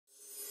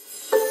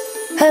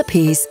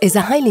Herpes is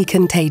a highly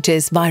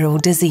contagious viral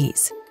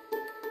disease.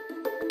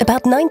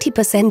 About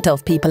 90%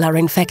 of people are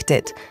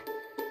infected.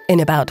 In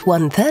about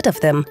 1/3 of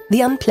them,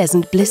 the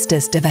unpleasant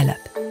blisters develop.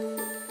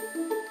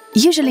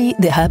 Usually,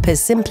 the herpes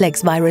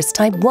simplex virus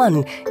type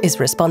 1 is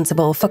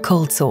responsible for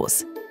cold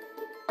sores.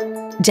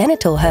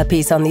 Genital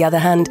herpes, on the other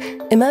hand,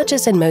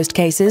 emerges in most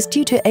cases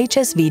due to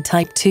HSV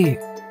type 2.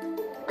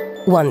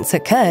 Once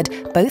occurred,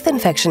 both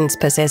infections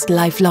persist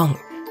lifelong,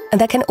 and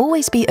there can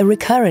always be a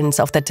recurrence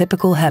of the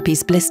typical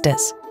herpes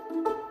blisters.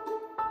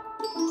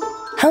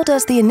 How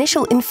does the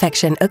initial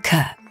infection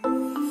occur?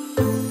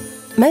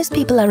 Most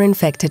people are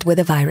infected with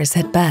a virus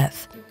at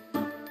birth.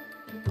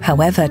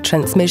 However,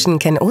 transmission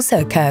can also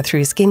occur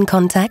through skin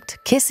contact,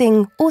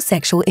 kissing, or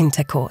sexual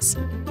intercourse.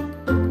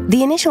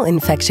 The initial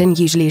infection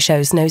usually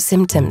shows no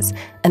symptoms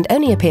and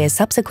only appears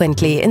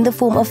subsequently in the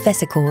form of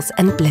vesicles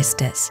and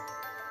blisters.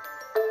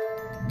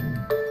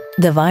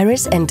 The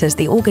virus enters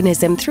the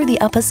organism through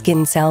the upper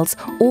skin cells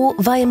or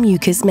via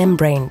mucous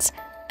membranes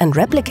and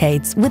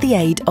replicates with the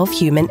aid of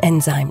human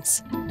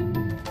enzymes.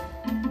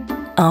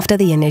 After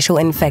the initial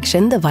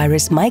infection, the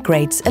virus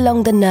migrates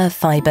along the nerve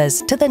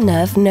fibers to the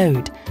nerve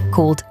node,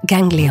 called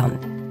ganglion.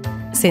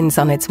 Since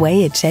on its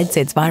way it sheds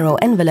its viral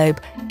envelope,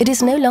 it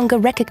is no longer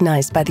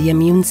recognized by the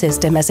immune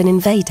system as an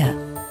invader.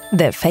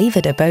 The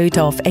favored abode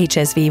of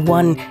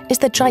HSV-1 is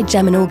the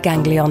trigeminal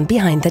ganglion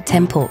behind the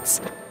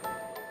temples,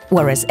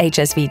 whereas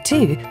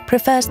HSV-2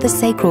 prefers the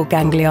sacral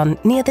ganglion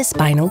near the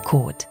spinal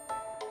cord.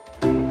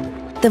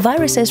 The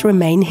viruses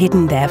remain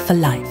hidden there for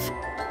life.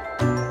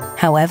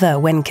 However,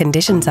 when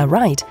conditions are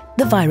right,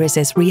 the virus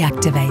is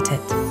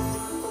reactivated.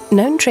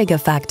 Known trigger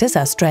factors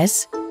are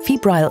stress,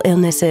 febrile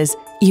illnesses,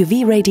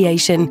 UV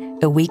radiation,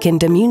 a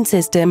weakened immune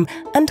system,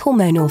 and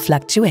hormonal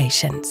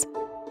fluctuations.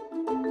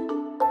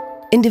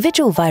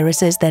 Individual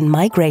viruses then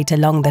migrate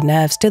along the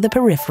nerves to the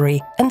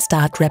periphery and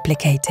start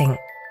replicating.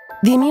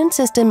 The immune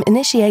system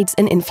initiates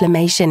an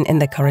inflammation in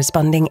the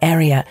corresponding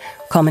area,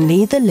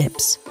 commonly the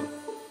lips.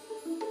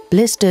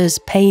 Blisters,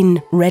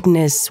 pain,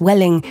 redness,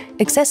 swelling,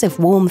 excessive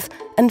warmth,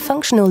 and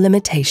functional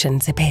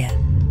limitations appear.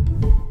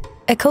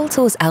 A cold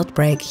sores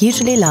outbreak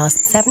usually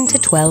lasts 7 to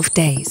 12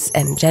 days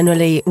and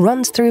generally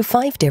runs through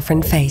 5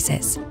 different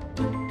phases: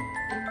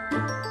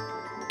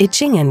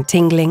 itching and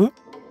tingling,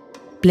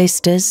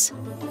 blisters,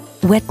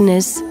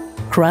 wetness,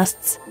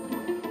 crusts,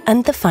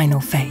 and the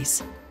final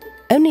phase.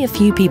 Only a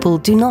few people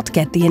do not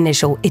get the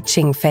initial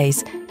itching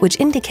phase, which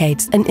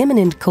indicates an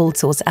imminent cold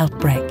sores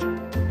outbreak.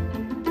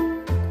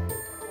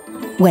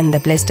 When the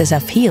blisters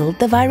have healed,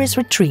 the virus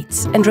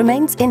retreats and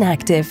remains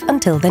inactive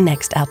until the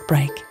next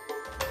outbreak.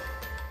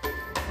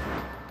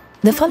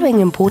 The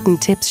following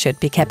important tips should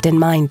be kept in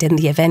mind in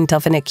the event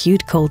of an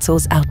acute cold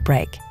sores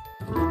outbreak.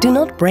 Do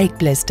not break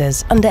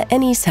blisters under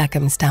any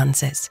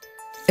circumstances.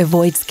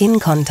 Avoid skin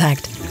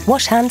contact,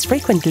 wash hands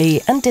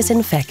frequently and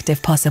disinfect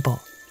if possible.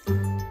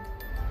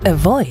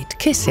 Avoid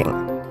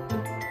kissing.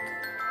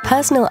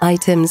 Personal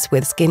items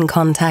with skin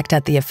contact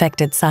at the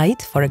affected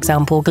site, for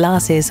example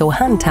glasses or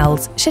hand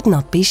towels, should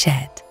not be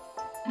shared.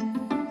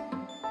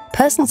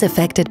 Persons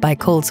affected by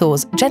cold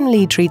sores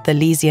generally treat the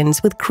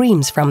lesions with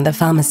creams from the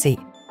pharmacy.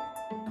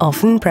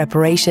 Often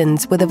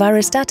preparations with the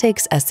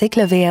virostatics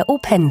acyclovir or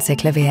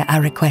penciclovir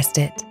are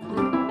requested.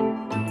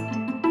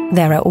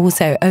 There are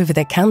also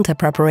over-the-counter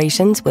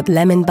preparations with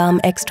lemon balm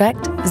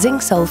extract,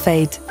 zinc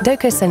sulfate,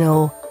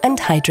 docosahexaenol, and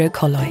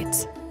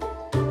hydrocolloids.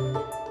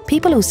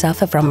 People who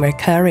suffer from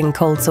recurring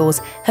cold sores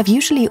have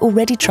usually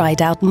already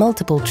tried out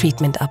multiple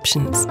treatment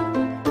options.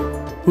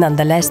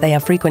 Nonetheless, they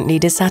are frequently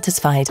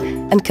dissatisfied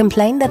and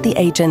complain that the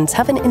agents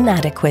have an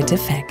inadequate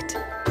effect.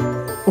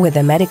 With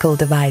the medical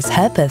device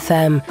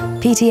Erklärfilme,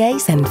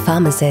 PTAs and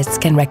pharmacists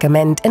can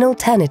recommend an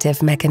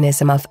alternative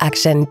mechanism of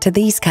action to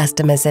these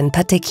customers, in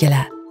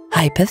particular,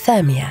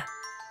 hypothermia.